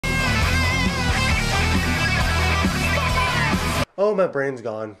Oh, my brain's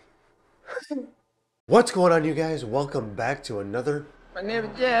gone. What's going on, you guys? Welcome back to another My name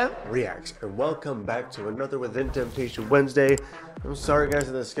is Jeff. Reacts, and welcome back to another Within Temptation Wednesday. I'm sorry, guys,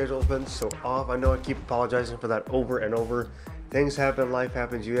 that the schedule's been so off. I know I keep apologizing for that over and over. Things happen, life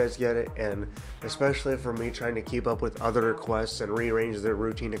happens, you guys get it, and especially for me trying to keep up with other requests and rearrange their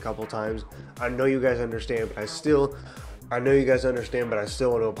routine a couple times. I know you guys understand, but I still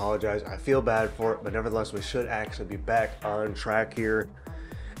want to apologize. I feel bad for it, but nevertheless, we should actually be back on track here.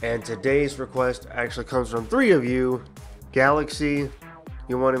 And today's request actually comes from three of you. Galaxy,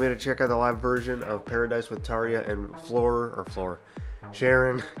 you wanted me to check out the live version of Paradise with Tarja and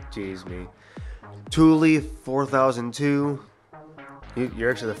Sharon, jeez me. Thule 4002,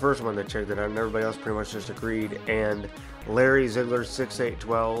 you're actually the first one that checked it out, and everybody else pretty much just agreed. And Larry Ziegler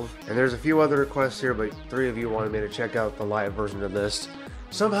 6812, and there's a few other requests here, but three of you wanted me to check out the live version of this.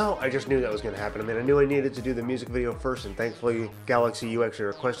 Somehow I just knew that was going to happen. I mean, I knew I needed to do the music video first, and thankfully Galaxy, you actually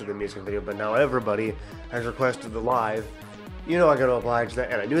requested the music video, but now everybody has requested the live. You know I gotta oblige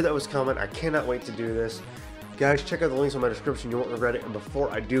that, and I knew that was coming. I cannot wait to do this. Guys, check out the links in my description, you won't regret it. And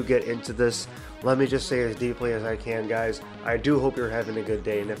before I do get into this, let me just say as deeply as I can, guys, I do hope you're having a good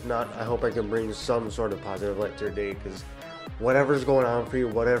day, and if not, I hope I can bring some sort of positive light to your day, because whatever's going on for you,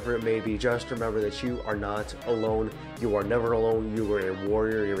 whatever it may be, just remember that you are not alone. You are never alone. You are a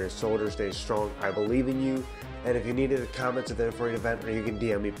warrior. You're a soldier. Stay strong. I believe in you. And if you needed a comment at the end for an event, or you can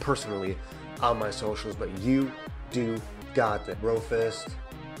DM me personally on my socials, but you do got this. Bro fist.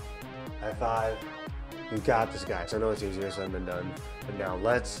 High five. You got this, guys. I know it's easier said than done. But now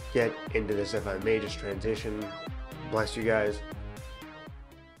let's get into this. If I may just transition. Bless you guys.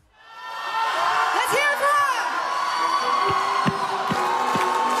 Let's hear it for her.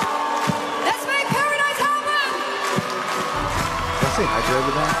 Let's make Paradise happen. Did I say Hydra in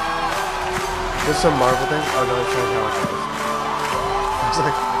the back? There's some Marvel thing? Oh no, it's not how it goes. I was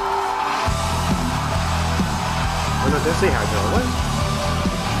like, oh no, did I say Hydra? What?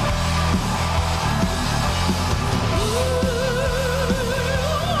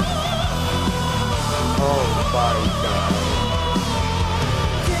 Oh my god.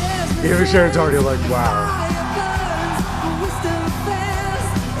 Even Sharon's already like, wow.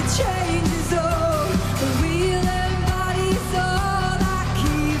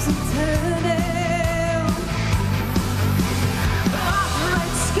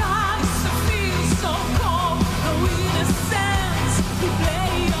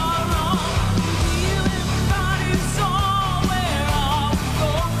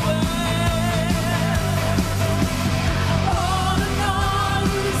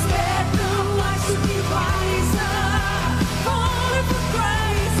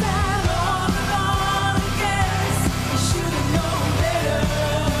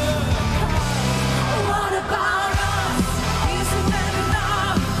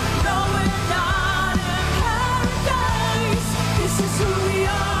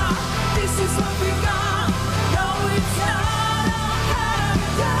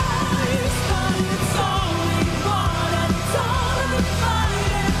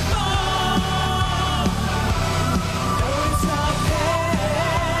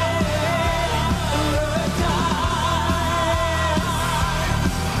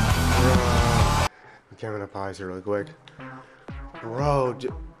 I'm gonna pause here really quick. Bro,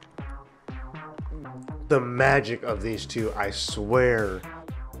 the magic of these two, I swear.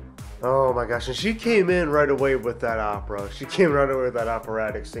 Oh my gosh, and she came in right away with that opera. She came right away with that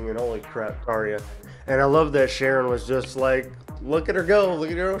operatic singing, holy crap, Tarja. And I love that Sharon was just like, look at her go,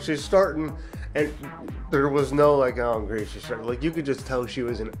 look at her, she's starting. And there was no like, oh great, she's starting. Like, you could just tell she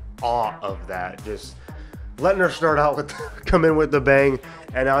was in awe of that. Just letting her start out with, come in with the bang,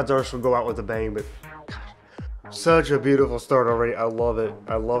 and odds are she'll go out with the bang, but such a beautiful start already. I love it.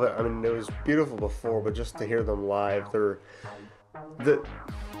 I love it. I mean, it was beautiful before, but just to hear them live, they're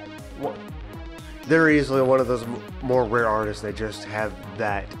easily one of those more rare artists that just have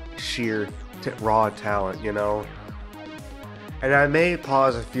that sheer raw talent, you know? And I may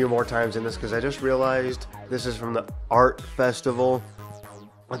pause a few more times in this because I just realized this is from the art festival.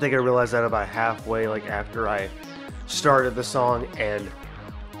 I think I realized that about halfway, like after I started the song, and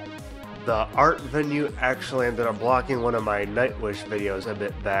the art venue actually ended up blocking one of my Nightwish videos a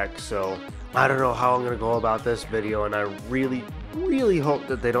bit back, so I don't know how I'm going to go about this video, and I really, really hope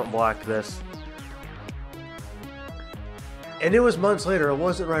that they don't block this. And it was months later. It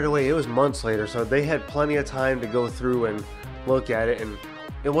wasn't right away. It was months later, so they had plenty of time to go through and look at it, and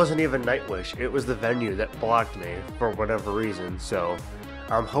it wasn't even Nightwish. It was the venue that blocked me for whatever reason, so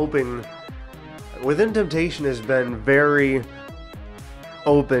I'm hoping. Within Temptation has been very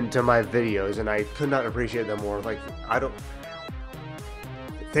open to my videos, and I could not appreciate them more. Like,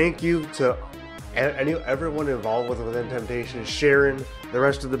 thank you to everyone involved with Within Temptation, Sharon, the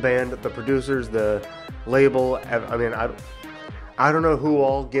rest of the band, the producers, the label. I mean, I don't know who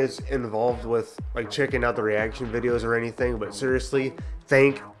all gets involved with like checking out the reaction videos or anything, but seriously,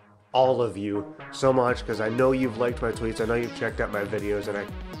 thank all of you so much, because I know you've liked my tweets, I know you've checked out my videos, and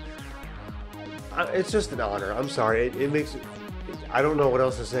it's just an honor. I'm sorry, it makes, I don't know what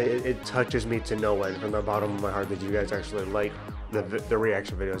else to say. It touches me to no end from the bottom of my heart that you guys actually like the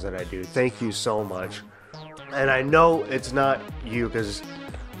reaction videos that I do. Thank you so much. And I know it's not you, because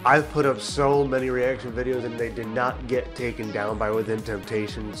I've put up so many reaction videos and they did not get taken down by Within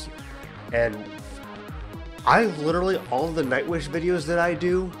Temptations. And I've literally, all of the Nightwish videos that I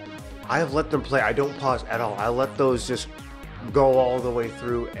do, I've let them play. I don't pause at all. I let those just go all the way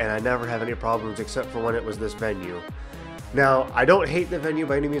through, and I never have any problems except for when it was this venue. Now, I don't hate the venue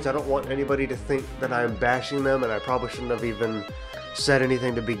by any means. I don't want anybody to think that I'm bashing them, and I probably shouldn't have even said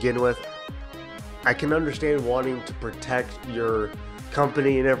anything to begin with. I can understand wanting to protect your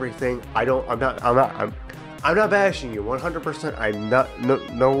company and everything. I'm not bashing you 100%. I'm not,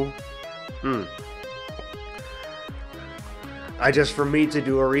 no. I just, for me to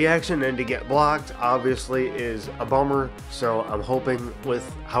do a reaction and to get blocked, obviously, is a bummer. So I'm hoping with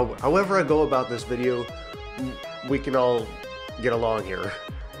however I go about this video, we can all get along here.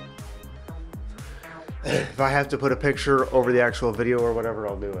 If I have to put a picture over the actual video or whatever,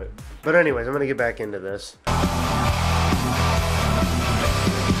 I'll do it. But anyways, I'm gonna get back into this.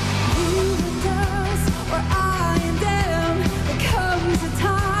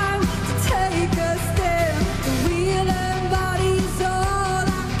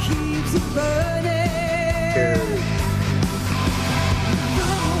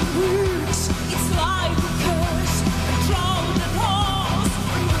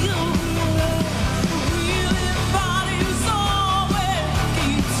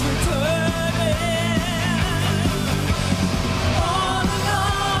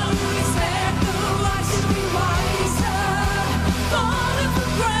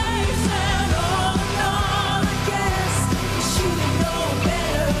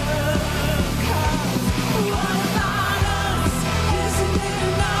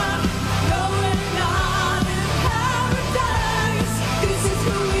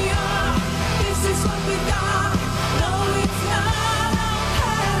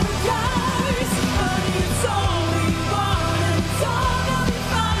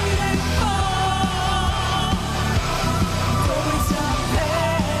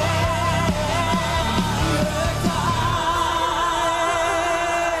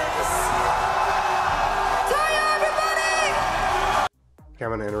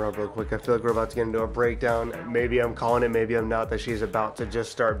 I'm gonna interrupt real quick. I feel like we're about to get into a breakdown. Maybe I'm calling it, maybe I'm not, that she's about to just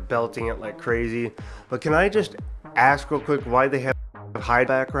start belting it like crazy. But can I just ask real quick why they have high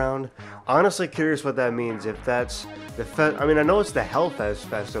background? Honestly curious what that means. If that's the I mean, I know it's the Hellfest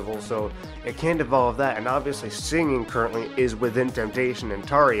festival, so it can't involve that. And obviously singing currently is Within Temptation and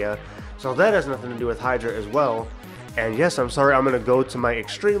Tarja, so that has nothing to do with Hydra as well. And yes, I'm sorry, I'm gonna go to my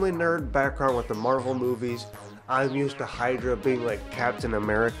extremely nerd background with the Marvel movies. I'm used to Hydra being like Captain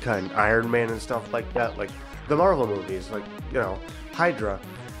America and Iron Man and stuff like that, like the Marvel movies, like, you know, Hydra.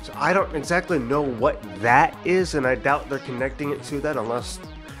 So I don't exactly know what that is, and I doubt they're connecting it to that unless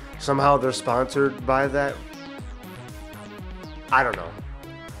somehow they're sponsored by that. I don't know.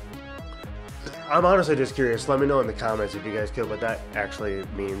 I'm honestly just curious. Let me know in the comments if you guys get what that actually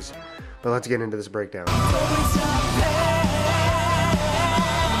means. But let's get into this breakdown.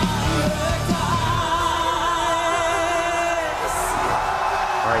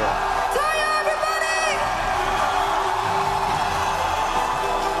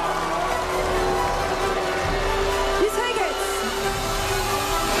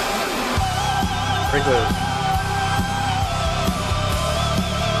 Pretty close.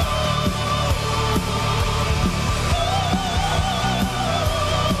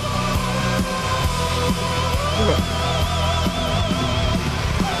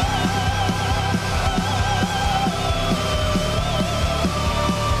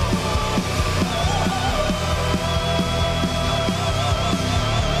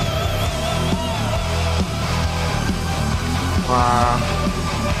 Wow.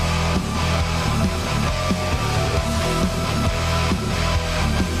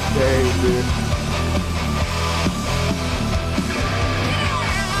 Dude.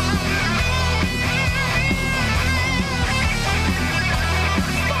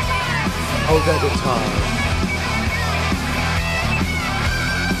 Oh, that guitar.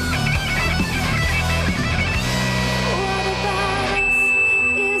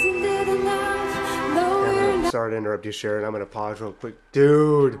 sorry to interrupt you, Sharon. I'm gonna pause real quick.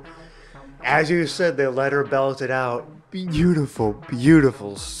 Dude, as you said, they let her belt it out. Beautiful,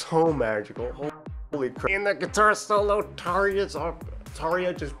 beautiful, so magical. Holy crap. And that guitar solo,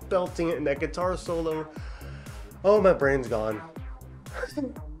 Tarja just belting it in that guitar solo. Oh, my brain's gone.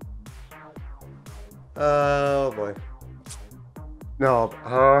 Oh boy. No,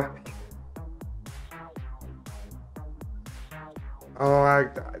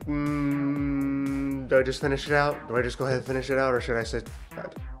 do I just finish it out? Do I just go ahead and finish it out, or should I say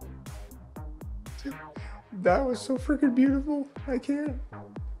that? That was so freaking beautiful. I can't.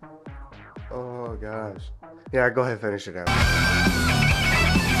 Oh gosh. Yeah, go ahead and finish it out.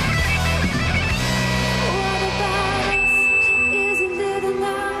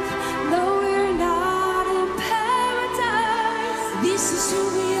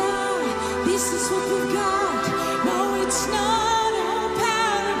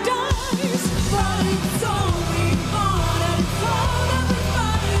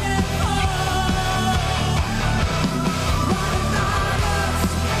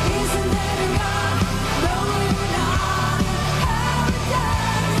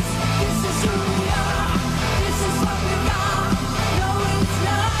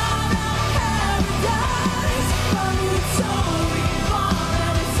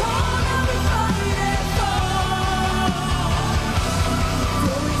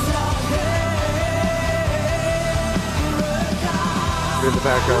 In the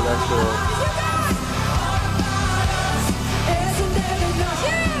background, that's cool.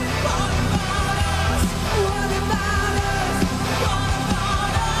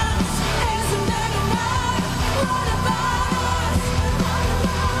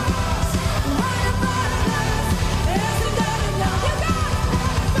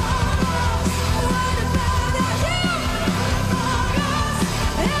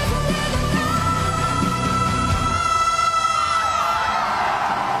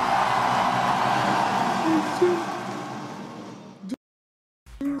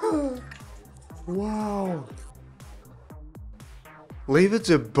 Wow. Leave it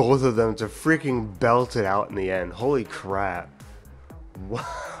to both of them to freaking belt it out in the end. Holy crap. Wow.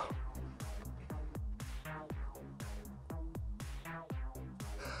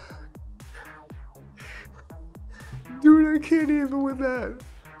 Dude, I can't even with that.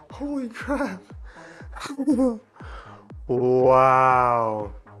 Holy crap.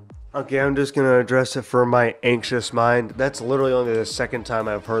 Wow. Okay, I'm just gonna address it for my anxious mind. That's literally only the second time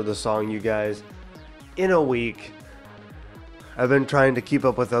I've heard the song, you guys, in a week. I've been trying to keep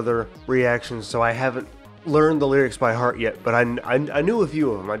up with other reactions, so I haven't learned the lyrics by heart yet, but I knew a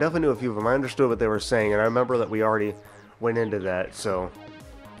few of them. I definitely knew a few of them. I understood what they were saying, and I remember that we already went into that, so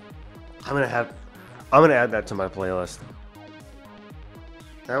I'm gonna add that to my playlist.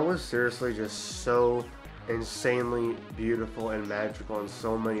 That was seriously just so insanely beautiful and magical on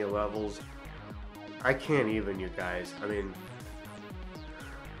so many levels. I can't even, you guys. I mean,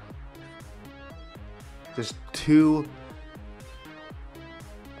 just two,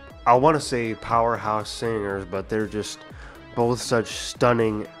 I want to say powerhouse singers, but they're just both such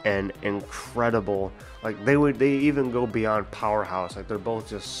stunning and incredible. Like they even go beyond powerhouse. Like they're both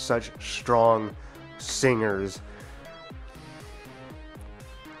just such strong singers.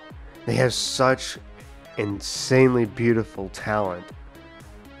 They have such insanely beautiful talent.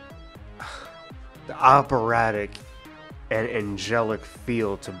 The operatic and angelic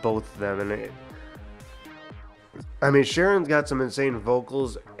feel to both of them, and I mean, Sharon's got some insane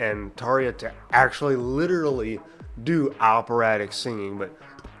vocals, and Tarja to actually literally do operatic singing, but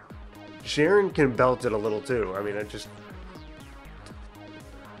Sharon can belt it a little too. I mean,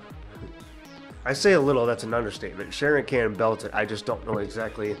 I say a little, that's an understatement. Sharon can belt it, I just don't know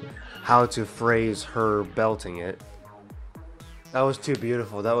exactly how to phrase her belting it. That was too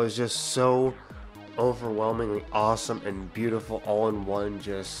beautiful. That was just so overwhelmingly awesome and beautiful all in one,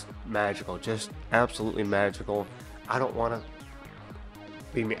 just magical, just absolutely magical. I don't want to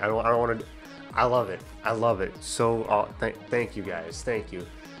be me. I don't want to. I love it. I love it. So thank you guys. Thank you.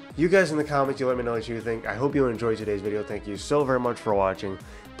 You guys in the comments, you let me know what you think. I hope you enjoyed today's video. Thank you so very much for watching.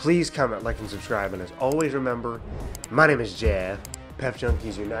 Please comment, like, and subscribe. And as always, remember, my name is Jeff. Pep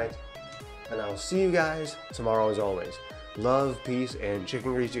Junkies Unite. And I will see you guys tomorrow as always. Love, peace, and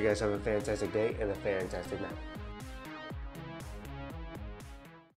chicken grease. You guys have a fantastic day and a fantastic night.